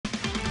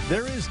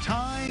There is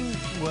time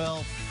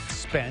well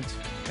spent,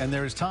 and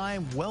there is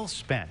time well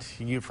spent.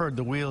 You've heard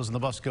the wheels on the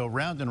bus go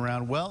round and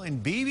round. Well, in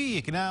Beebe,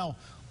 you can now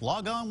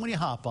log on when you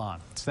hop on.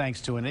 It's thanks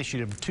to an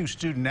initiative of two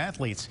student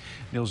athletes.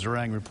 Neil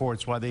Zerang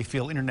reports why they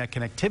feel internet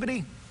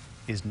connectivity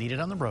is needed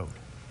on the road.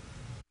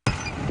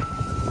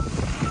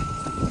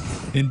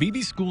 In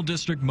Beebe School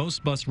District,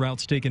 most bus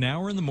routes take an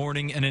hour in the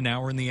morning and an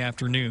hour in the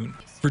afternoon.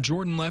 For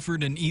Jordan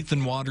Lefford and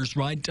Ethan Waters,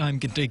 ride time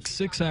can take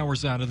 6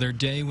 hours out of their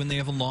day when they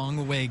have a long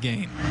away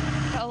game.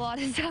 A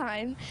lot of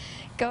time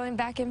going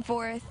back and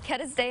forth. Had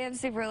to stay up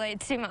super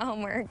late to do my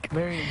homework.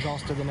 Very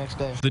exhausted the next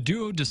day. The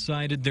duo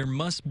decided there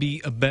must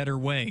be a better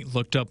way,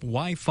 looked up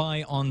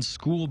Wi-Fi on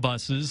school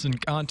buses, and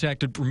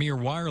contacted Premier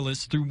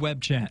Wireless through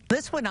web chat.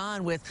 This went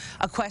on with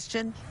a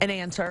question and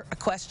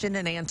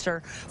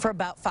answer for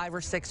about 5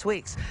 or 6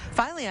 weeks.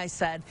 Finally, I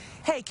said,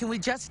 hey, can we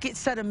just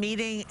set a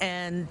meeting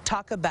and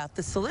talk about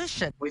the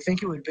solution? We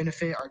think it would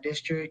benefit our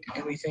district,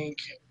 and we think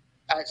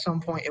at some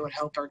point it would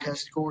help our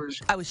test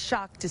scores. I was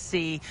shocked to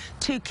see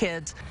 2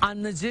 kids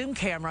on the Zoom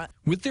camera.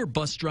 With their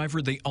bus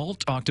driver, they all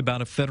talked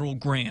about a federal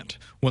grant.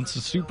 Once the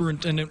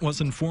superintendent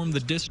was informed, the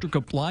district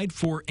applied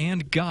for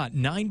and got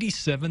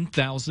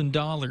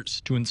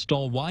 $97,000 to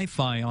install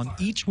Wi-Fi on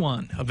each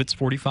one of its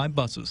 45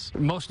 buses.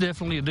 Most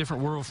definitely a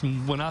different world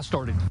from when I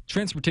started.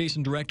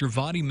 Transportation Director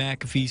Vadi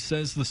McAfee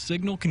says the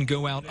signal can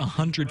go out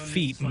 100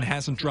 feet and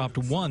hasn't dropped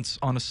once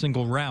on a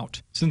single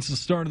route. Since the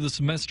start of the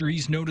semester,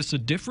 he's noticed a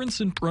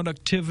difference in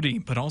productivity,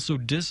 but also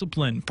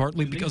discipline,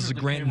 partly because the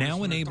grant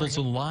now enables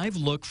a live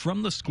look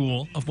from the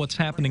school of what's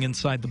happening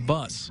inside the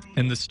bus.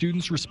 And the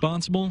students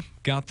responsible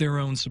got their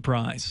own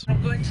surprise.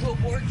 I'm going to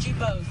award you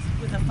both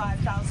with a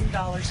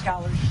 $5,000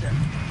 scholarship.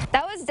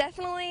 That was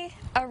definitely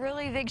a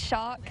really big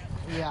shock.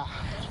 Yeah,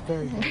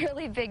 very good.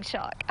 Really big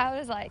shock. I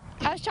was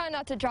trying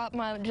not to drop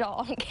my jaw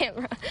on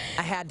camera.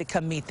 I had to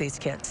come meet these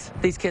kids.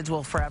 These kids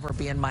will forever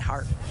be in my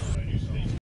heart.